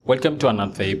Welcome to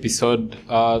another episode.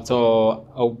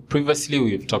 Previously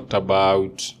we've talked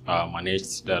about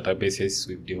managed databases.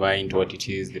 We've defined what it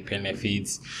is, the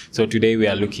benefits. So today we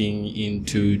are looking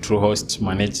into Truehost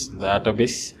managed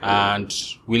database, and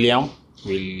William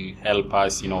will help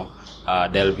us,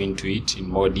 delve into it in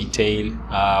more detail.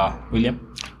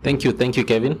 William? Thank you,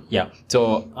 Kevin. Yeah.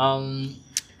 So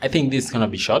I think this is gonna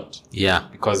be short. Yeah.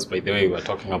 Because by the way, we're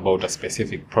talking about a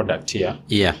specific product here.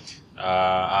 Yeah.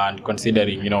 And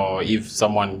considering,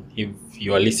 if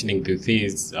you are listening to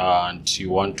this and you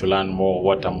want to learn more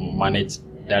what a managed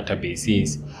database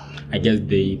is, I guess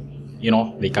they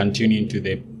can tune into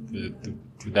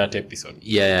to that episode.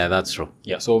 Yeah, that's true.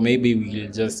 Yeah, so maybe we'll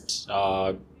just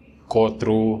go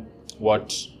through what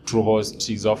Truehost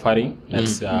is offering.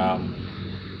 Let's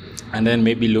and then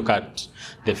maybe look at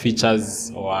the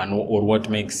features or what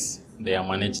makes their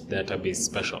managed database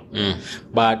special.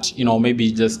 But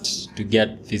maybe just to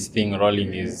get this thing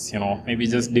rolling is maybe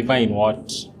just define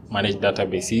what managed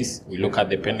database is. We look at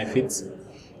the benefits,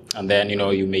 and then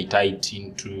you may tie it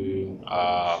into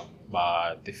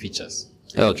the features.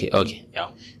 Okay.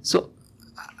 Yeah. So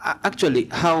actually,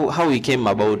 how we came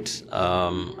about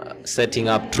setting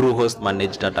up Truehost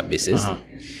managed databases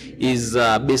is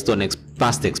based on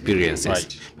past experiences.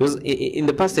 Right. Because in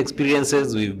the past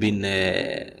experiences, we've been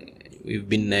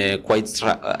quite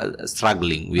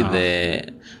struggling with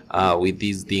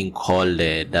this thing called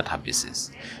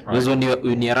databases. Right. Because when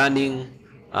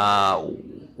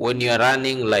you're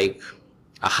running like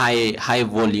a high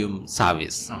volume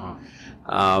service,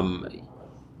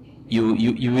 you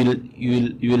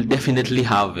will definitely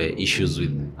have issues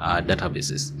with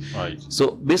databases. Right.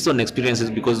 So based on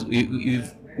experiences, because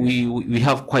we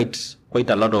have quite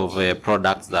a lot of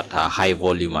products that are high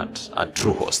volume at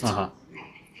Truehost.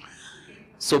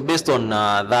 So based on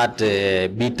that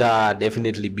beta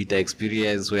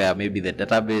experience, where maybe the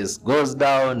database goes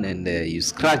down and you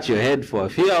scratch your head for a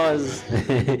few hours,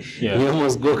 you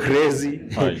almost go crazy.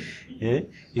 Right. Yeah?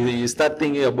 You start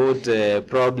thinking about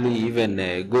probably even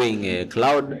going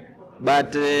cloud,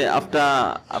 but after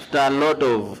a lot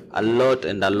of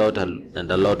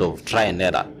try and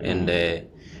error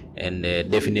and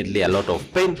definitely a lot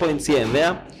of pain points here and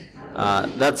there,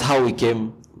 that's how we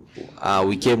came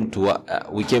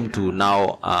to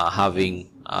now having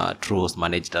Truehost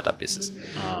managed databases.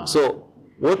 So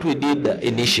what we did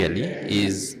initially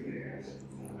is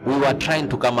we were trying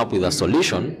to come up with a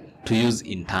solution to use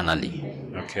internally.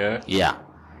 Okay. Yeah.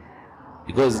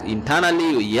 Because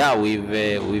internally,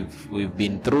 we've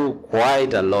been through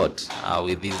quite a lot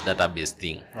with this database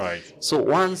thing. Right. So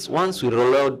once we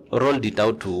rolled it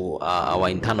out to our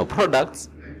internal products,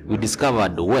 we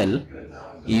discovered, well,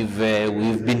 if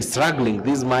we've been struggling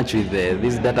this much with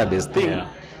this database thing,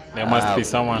 there must be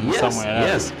someone somewhere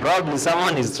else. Yes, probably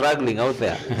someone is struggling out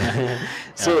there.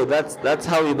 So that's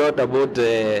how we thought about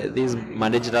this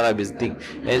managed database thing.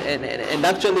 And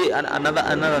actually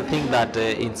another thing that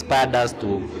inspired us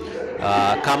to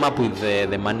come up with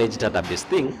the managed database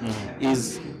thing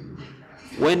is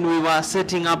when we were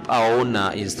setting up our own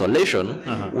installation,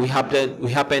 we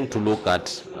happened to look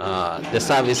at the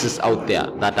services out there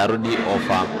that already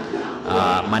offer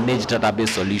managed database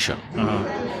solution.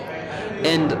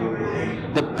 And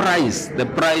the price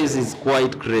is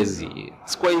quite crazy.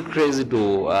 It's quite crazy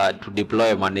to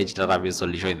deploy a managed database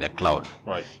solution in the cloud.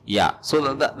 Right. Yeah.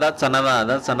 So that's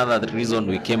another reason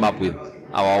we came up with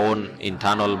our own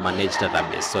internal managed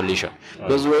database solution. Right.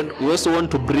 Because we also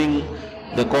want to bring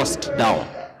the cost down,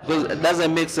 because it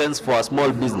doesn't make sense for a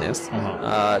small business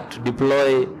to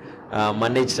deploy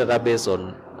managed database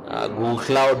on Google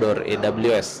Cloud or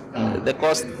AWS. The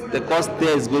cost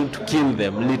there is going to kill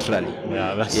them literally.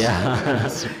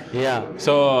 Yeah.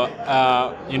 So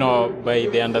by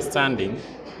the understanding,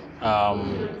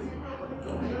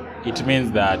 it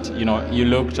means that you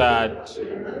looked at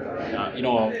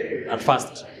at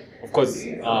first, of course,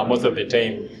 most of the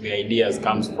time the ideas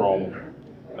comes from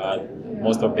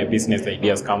most of the business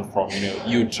ideas come from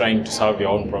you trying to solve your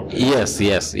own problem. Yes,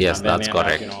 that's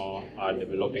correct.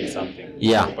 Developing something.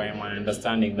 Yeah. So by my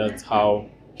understanding, that's how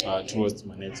Truehost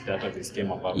managed database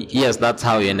came about. Yes, that's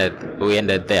how we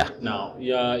ended there. Now,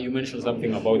 you mentioned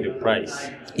something about the price.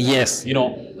 Yes.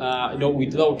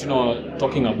 Without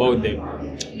talking about the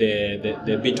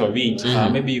bit of it,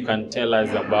 maybe you can tell us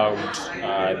about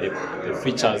the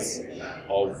features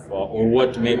of or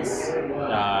what makes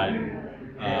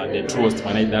the Truehost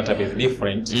managed database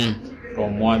different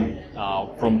from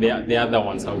the other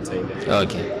ones outside there.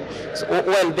 Okay. So,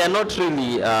 well, they're not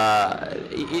really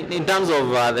in terms of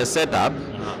the setup,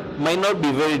 might not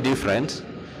be very different.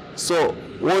 So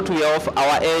what we offer,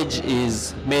 our edge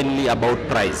is mainly about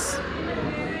price.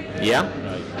 Yeah,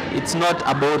 it's not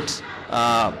about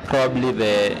probably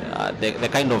the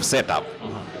kind of setup.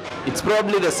 It's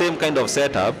probably the same kind of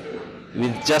setup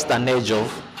with just an edge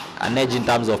in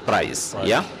terms of price. Right.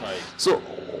 Yeah. Right. So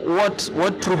what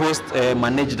Truehost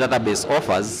managed database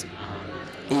offers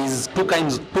is two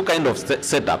kind of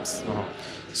setups.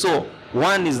 So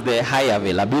one is the high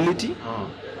availability,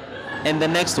 and the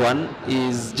next one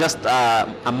is just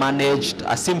a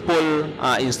simple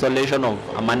installation of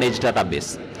a managed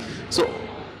database. So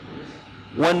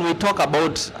when we talk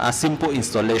about a simple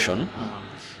installation,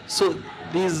 so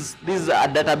this is a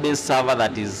database server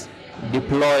that is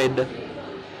deployed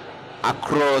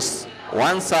across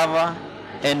one server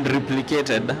and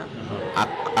replicated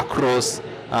across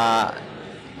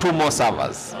two more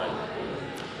servers.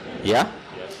 Yeah.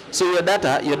 So your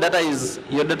data is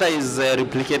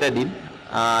replicated in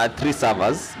 3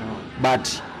 servers,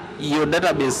 but your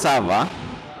database server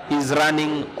is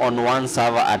running on one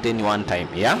server at any one time.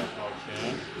 Yeah.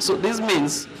 Okay. So this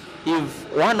means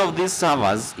if one of these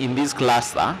servers in this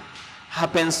cluster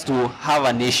happens to have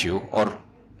an issue, or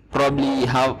probably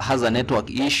has a network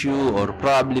issue, or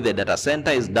probably the data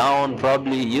center is down,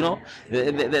 probably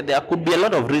there could be a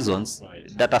lot of reasons.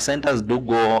 Right. Data centers do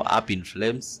go up in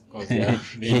flames. Yeah,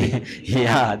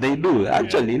 Yeah, they do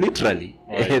actually, literally.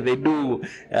 Right. they do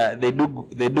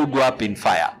go up in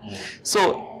fire.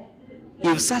 So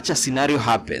if such a scenario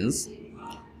happens,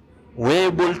 we're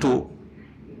able to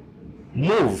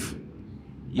move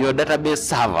your database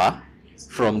server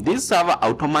from this server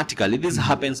automatically. This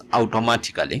happens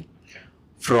automatically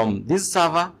from this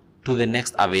server to the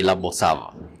next available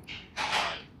server.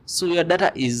 So your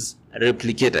data is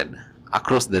replicated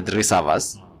across the 3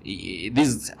 servers.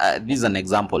 This is an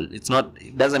example. It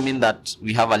doesn't mean that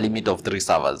we have a limit of 3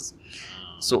 servers.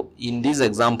 So in this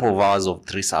example of ours of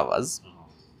 3 servers,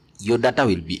 your data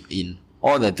will be in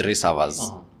all the 3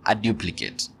 servers, a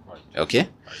duplicate. Okay?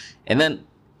 And then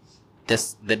the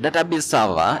database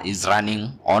server is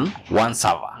running on one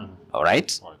server. All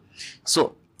right?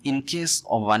 So in case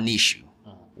of an issue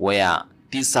where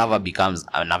this server becomes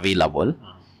unavailable,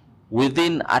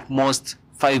 within at most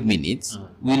 5 minutes,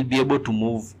 we'll be able to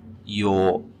move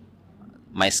your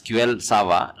MySQL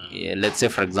server. Let's say,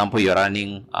 for example, you're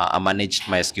running a managed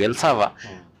MySQL server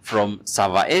from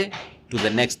server A to the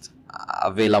next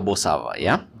available server.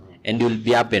 Yeah. And you'll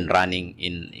be up and running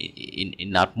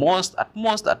in at most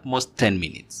 10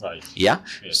 minutes. Right. Yeah.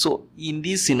 So in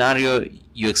this scenario,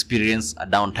 you experience a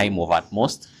downtime of at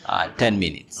most 10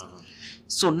 minutes.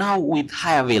 So now with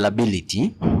high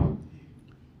availability,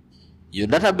 your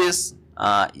database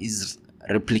is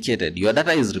replicated. Your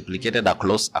data is replicated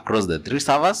across the 3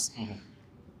 servers,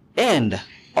 and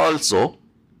also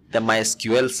the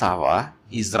MySQL server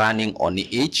is running on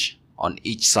each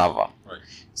server. Right.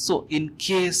 So in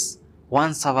case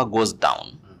one server goes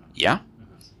down, yeah,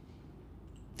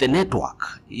 the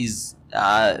network is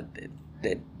the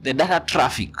data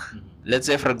traffic. Let's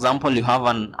say, for example, you have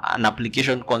an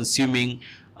application consuming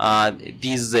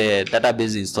this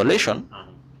database installation.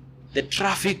 The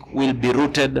traffic will be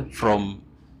routed from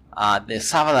the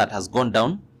server that has gone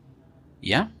down,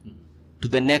 yeah, to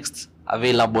the next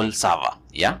available server.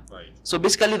 Yeah. Right. So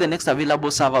basically, the next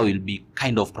available server will be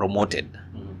kind of promoted,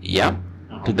 yeah,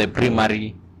 to the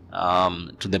primary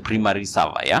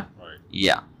server. Yeah. Right.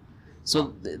 Yeah.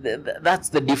 So that's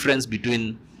the difference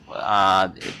between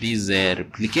these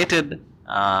replicated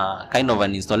kind of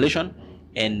an installation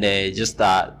and just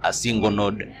a single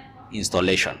node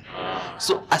installation.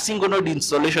 So a single node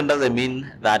installation doesn't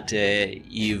mean that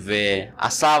if a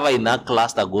server in that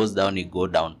cluster goes down, it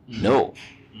goes down. No.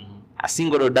 A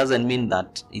single node doesn't mean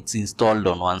that it's installed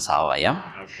on one server. Yeah.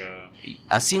 Okay.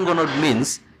 A single node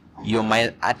means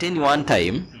at any one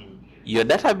time, your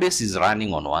database is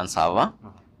running on one server,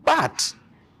 but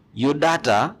your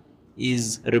data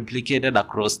is replicated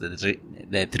across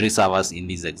the 3 servers in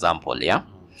this example. Yeah.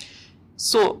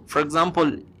 So, for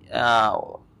example,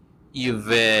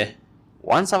 if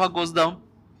one server goes down,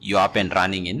 you're up and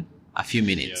running in a few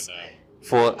minutes.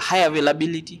 For high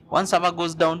availability, one server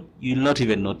goes down, you'll not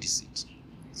even notice it.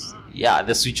 Yeah,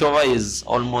 the switchover is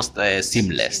almost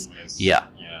seamless. Yeah.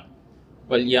 Yeah.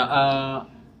 Well, yeah.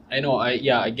 I know.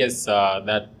 I guess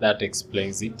that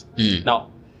explains it. Now,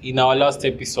 in our last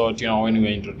episode, when we were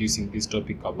introducing this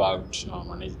topic about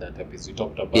managed database, we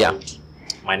talked about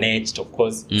managed, of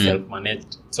course,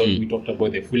 self-managed. So we talked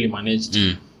about the fully managed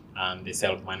and the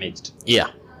self-managed. Yeah.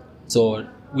 So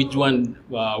which one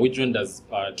does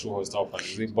Truehost offer?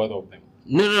 Is it both of them?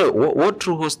 No. What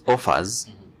Truehost offers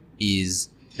is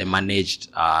the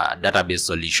managed database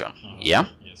solution. Yeah.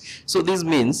 Yes. So this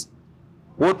means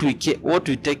what we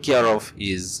take care of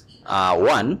is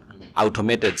one,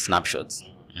 automated snapshots.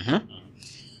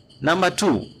 Number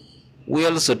two, we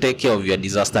also take care of your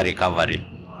disaster recovery.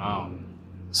 Wow.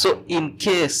 So in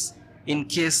case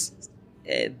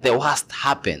the worst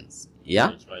happens,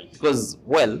 yeah, Right. because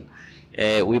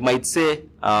we might say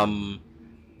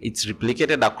it's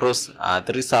replicated across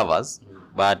 3 servers,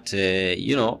 but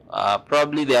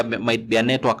probably there might be a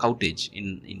network outage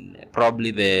in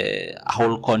probably the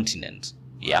whole continent.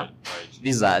 Yeah, Right.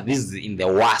 this is in the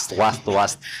worst.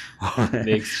 The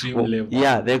extreme level.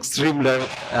 Yeah, the extreme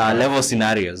level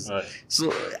scenarios. Right.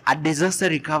 So a disaster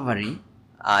recovery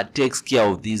takes care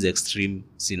of these extreme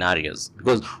scenarios,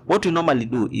 because what we normally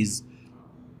do is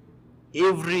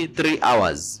every 3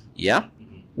 hours, yeah,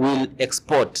 we'll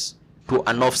export to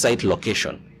an offsite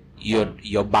location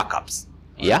your backups.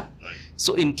 Yeah. Right.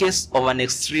 So in case of an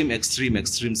extreme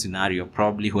scenario,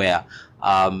 probably where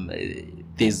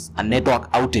there's a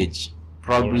network outage,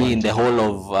 probably in the whole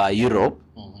of Europe,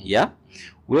 yeah,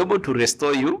 we're able to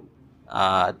restore you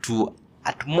to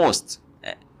at most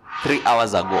 3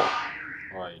 hours ago.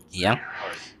 Right. Yeah.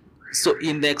 Right. So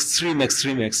in the extreme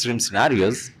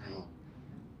scenarios,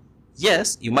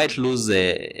 yes, you might lose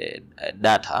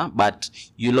data, but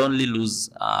you'll only lose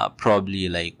probably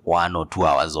like 1 or 2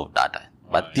 hours of data.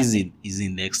 But Right. this is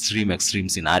in the extreme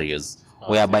scenarios,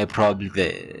 whereby probably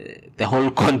the whole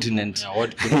continent. Yeah,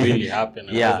 what could really happen?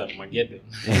 Yeah. Armageddon.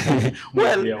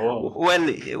 When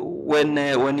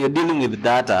you're dealing with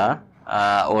data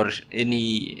or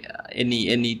any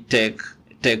tech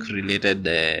related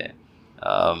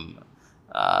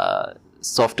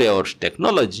software or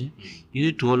technology, you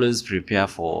need to always prepare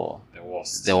for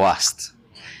The worst.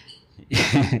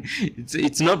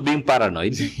 it's not being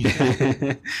paranoid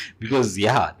because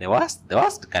the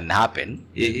worst can happen.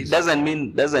 It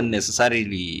doesn't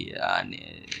necessarily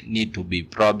need to be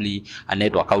probably a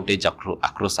network outage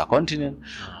across a continent.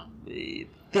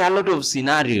 There are a lot of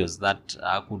scenarios that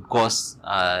could cause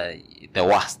the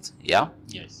worst. Yeah.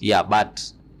 Yes. Yeah,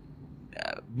 but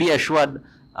be assured,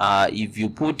 if you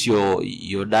put your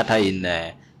data in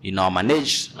our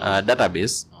managed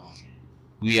database,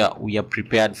 we are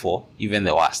prepared for even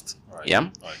the worst. Right. Yeah.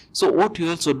 Right. So what we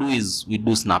also do is we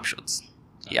do snapshots.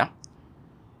 Yeah.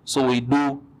 So we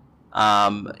do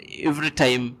every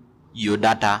time your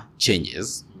data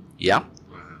changes. Yeah.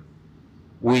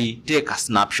 We take a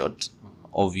snapshot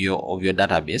of your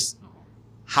database,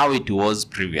 how it was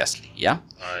previously. Yeah.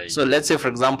 Right. So let's say, for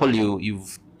example,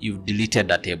 you've deleted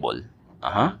a table.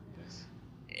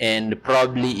 And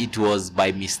probably it was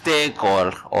by mistake,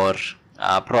 or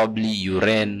probably you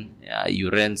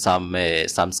ran some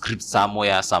script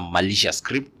somewhere, some malicious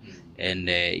script, and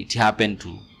it happened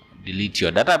to delete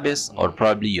your database or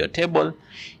probably your table.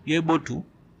 You're able to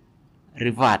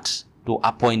revert to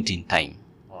a point in time.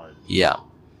 Right. Yeah.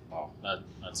 Wow,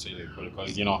 that's really cool,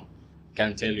 because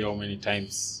can't tell you how many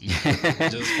times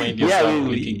just find yourself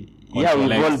clicking. We've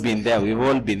all been there.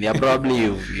 Probably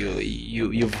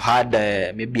you've had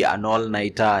maybe an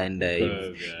all-nighter, and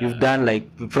you've done like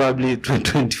probably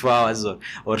 24 hours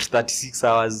or 36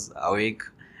 hours awake,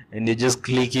 and you're just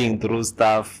clicking through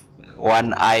stuff,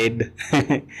 one-eyed.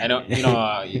 I know,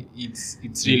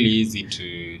 it's really easy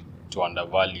to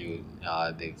undervalue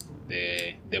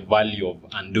the value of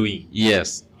undoing.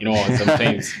 Yes.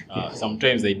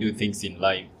 Sometimes I do things in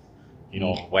life,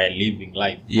 while living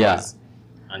life. Yeah.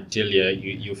 Until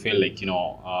you feel like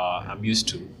I'm used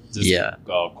to just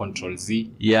Control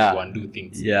Z to undo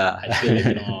things. Yeah. I feel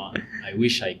like I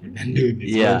wish I could undo this.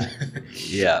 Yeah.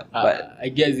 Yeah. But I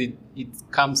guess it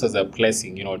comes as a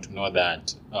blessing, to know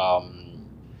that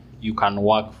you can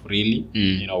work freely,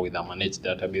 with a managed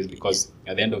database, because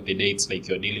at the end of the day, it's like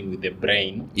you're dealing with the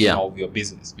brain of your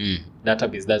business.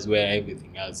 Database, that's where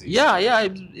everything else is. Yeah.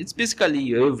 It's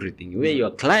basically everything. Where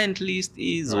your client list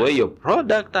is, where your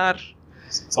product are.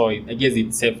 So I guess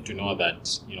it's safe to know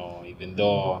that even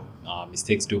though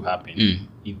mistakes do happen,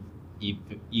 if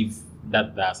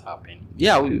that does happen, we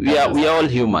are all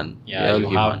human. Yeah,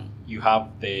 you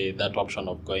have that option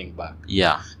of going back.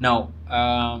 Yeah. Now,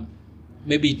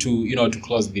 maybe to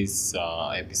close this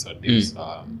episode,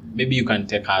 maybe you can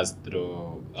take us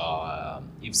through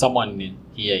if someone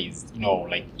here is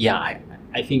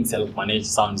I think self-managed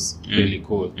sounds really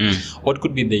cool. What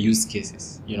could be the use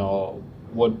cases?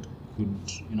 What could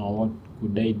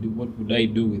I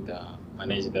do with a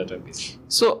managed database?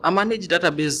 So a managed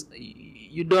database,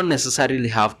 you don't necessarily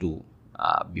have to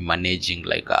be managing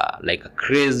like a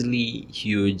crazily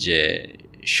huge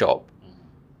shop,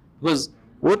 because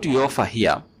what we offer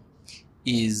here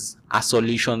is a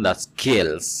solution that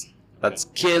scales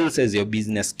as your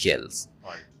business scales.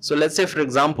 Right. So let's say, for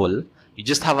example, you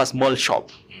just have a small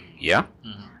shop,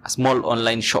 a small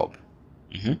online shop.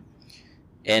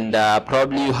 And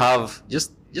probably you have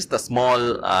just a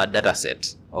small data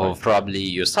set of probably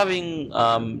you're serving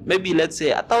maybe let's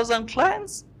say 1,000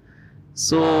 clients.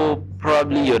 So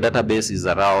probably your database is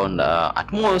around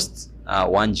at most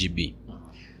 1 GB.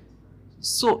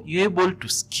 So you're able to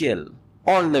scale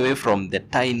all the way from the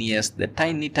tiniest, the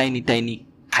tiny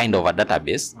kind of a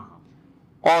database,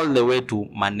 all the way to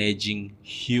managing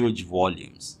huge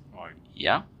volumes.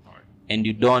 Yeah. And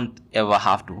you don't ever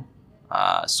have to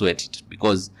sweat it,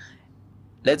 because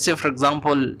let's say for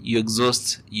example you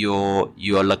exhaust your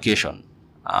location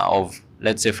of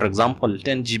let's say for example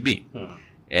 10 GB,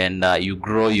 and you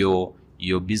grow your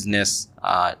business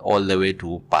all the way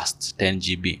to past 10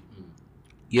 GB.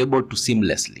 You're able to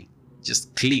seamlessly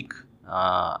just click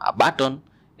a button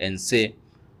and say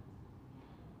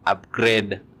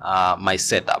upgrade my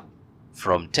setup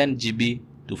from 10 GB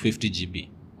to 50 GB.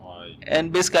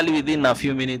 And basically within a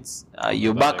few minutes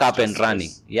you're back up and running.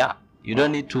 Yeah, you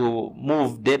don't need to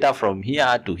move data from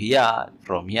here to here,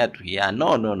 from here to here.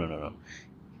 No.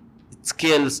 It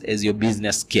scales as your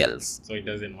business scales. So it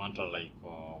doesn't matter like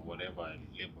whatever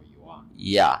level you are.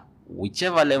 Yeah,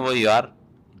 whichever level you are,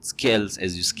 it scales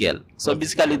as you scale. So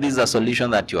basically this is a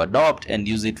solution that you adopt and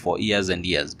use it for years and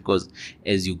years, because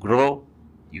as you grow,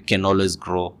 you can always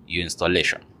grow your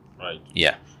installation. Right.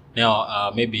 Yeah.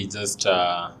 Now maybe just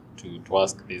to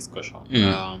ask this question,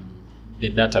 the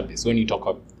database, when you talk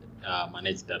of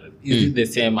managed database, is it the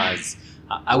same as,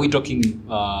 are we talking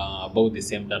about the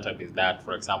same database that,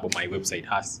 for example, my website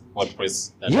has,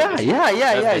 WordPress database?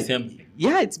 Yeah. The same thing.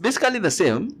 Yeah, it's basically the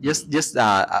same, just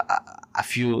a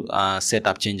few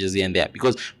setup changes here and there,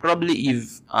 because probably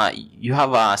if you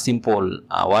have a simple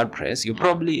WordPress, you're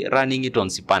probably running it on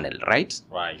cPanel, right?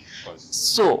 Right, of course.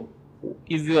 So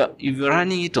if you're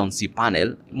running it on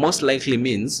cPanel, most likely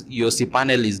means your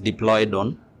cPanel is deployed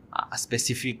on a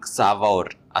specific server or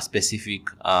a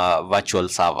specific virtual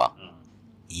server.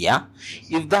 Yeah.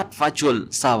 If that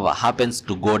virtual server happens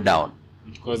to go down,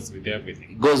 it goes with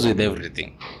everything. It goes with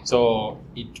everything. So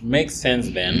it makes sense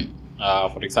then,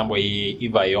 for example,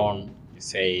 if I own,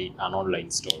 say, an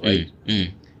online store, right?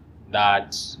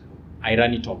 That I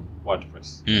run it on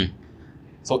WordPress.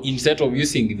 So instead of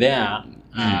using their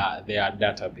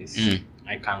database,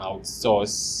 I can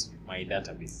outsource my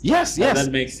database. Yes. That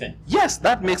makes sense. Yes,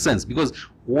 that makes sense, because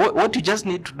what you just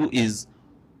need to do is,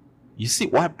 you see,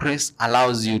 WordPress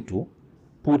allows you to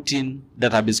put in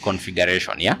database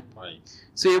configuration. Yeah. Right.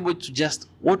 So you're able to just,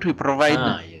 what we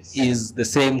provide is the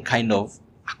same kind of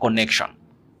a connection.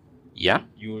 Yeah.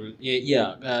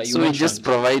 So we just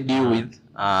provide you with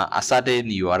a certain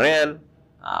URL,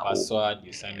 password,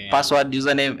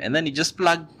 username, and then you just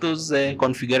plug those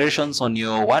configurations on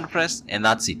your WordPress, and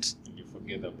that's it. You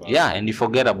forget about and you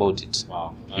forget about it.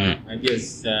 Wow. I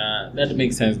guess that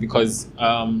makes sense, because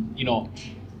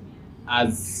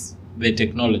as the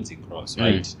technology grows,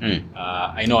 right?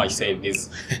 I know I say this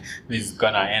this is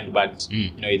gonna end, but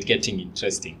it's getting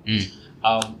interesting.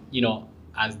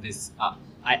 As this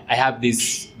I have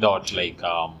this thought, like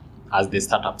as the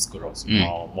startups grows,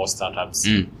 more startups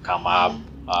come up,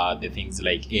 the things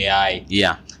like AI.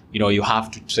 Yeah. You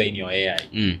have to train your AI.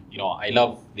 I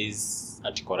love these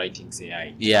article writings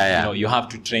AI. You have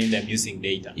to train them using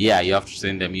data. Yeah, you have to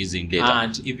train them using data.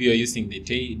 And if you're using the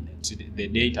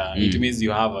data, it means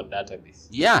you have a database.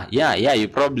 Yeah. You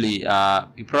probably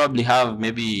have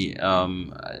maybe a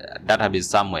database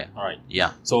somewhere. All right.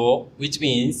 Yeah. So which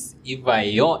means if I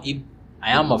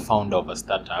am a founder of a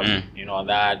startup,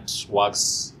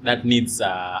 that needs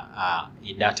a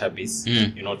database,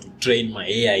 to train my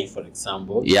AI, for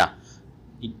example. Yeah.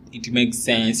 It makes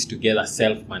sense to get a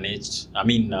self-managed,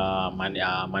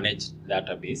 managed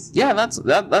database. Yeah,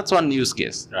 that's one use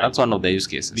case. Right. That's one of the use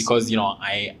cases. Because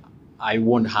I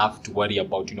won't have to worry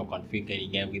about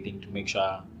configuring everything to make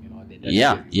sure the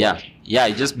database. Yeah.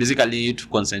 You just basically need to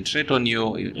concentrate on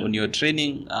your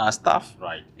training stuff,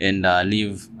 right? And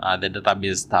leave the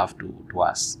database stuff to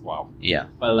us. Wow. Yeah.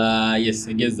 Well, yes,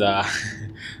 I guess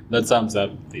that sums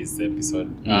up this episode.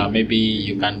 Maybe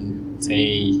you can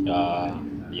say,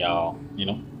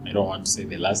 I don't want to say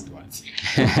the last words.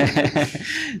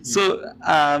 So,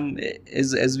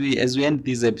 as we end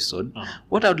this episode,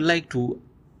 what I would like to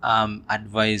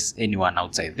advise anyone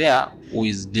outside there who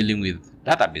is dealing with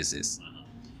databases.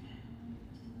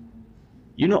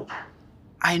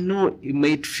 I know you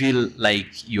might feel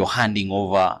like you're handing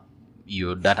over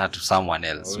your data to someone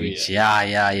else, which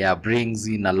brings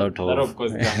in a lot of. That of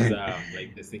course comes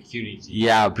like the security.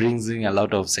 Yeah, brings in a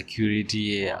lot of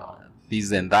security,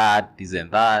 this and that.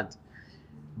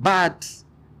 But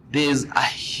there's a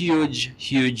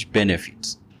huge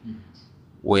benefit.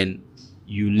 when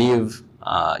you leave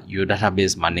your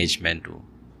database management to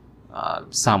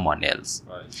someone else.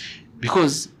 Right.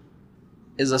 Because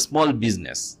as a small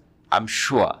business, I'm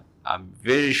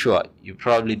very sure you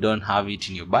probably don't have it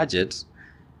in your budget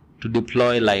to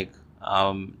deploy like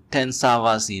 10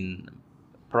 servers in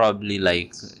probably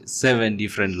like 7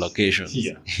 different locations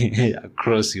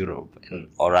across Europe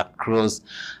or across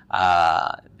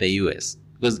the US.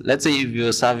 Because let's say if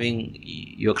you're serving,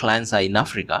 your clients are in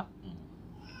Africa,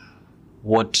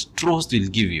 what Truehost will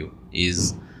give you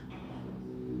is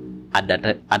a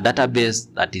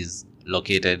database that is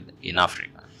located in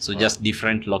Africa. So just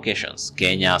different locations,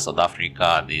 Kenya, South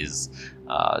Africa, there's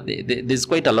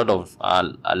quite a lot of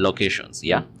locations,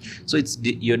 yeah. So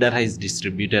your data is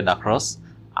distributed across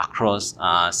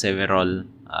several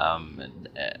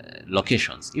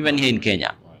locations. Even here in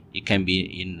Kenya, it can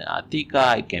be in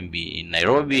Thika, it can be in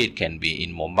Nairobi, it can be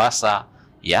in Mombasa,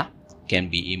 yeah, it can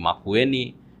be in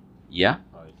Makueni, yeah.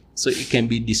 So it can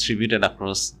be distributed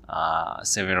across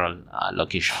several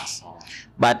locations.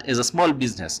 But as a small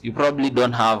business, you probably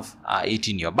don't have it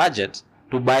in your budget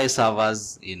to buy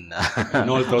servers in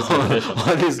all those locations.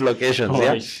 all these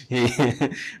locations. Yeah.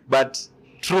 But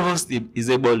Truehost is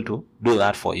able to do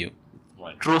that for you.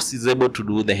 Right. Truehost is able to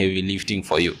do the heavy lifting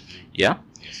for you. Yeah.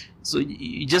 So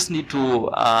you just need to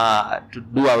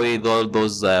do away with all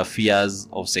those fears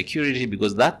of security,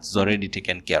 because that's already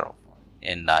taken care of.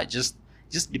 And just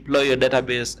deploy your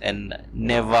database and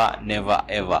never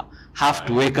ever have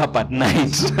to wake up at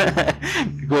night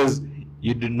because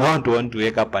you do not want to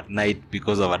wake up at night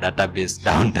because of a database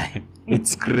downtime.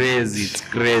 It's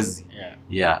crazy.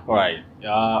 Yeah. All right.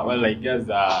 Well, I guess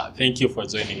thank you for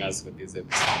joining us for this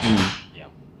episode. Yeah.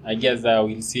 I guess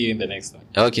we'll see you in the next one.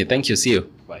 Okay. Thank you. See you.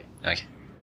 Bye. Okay.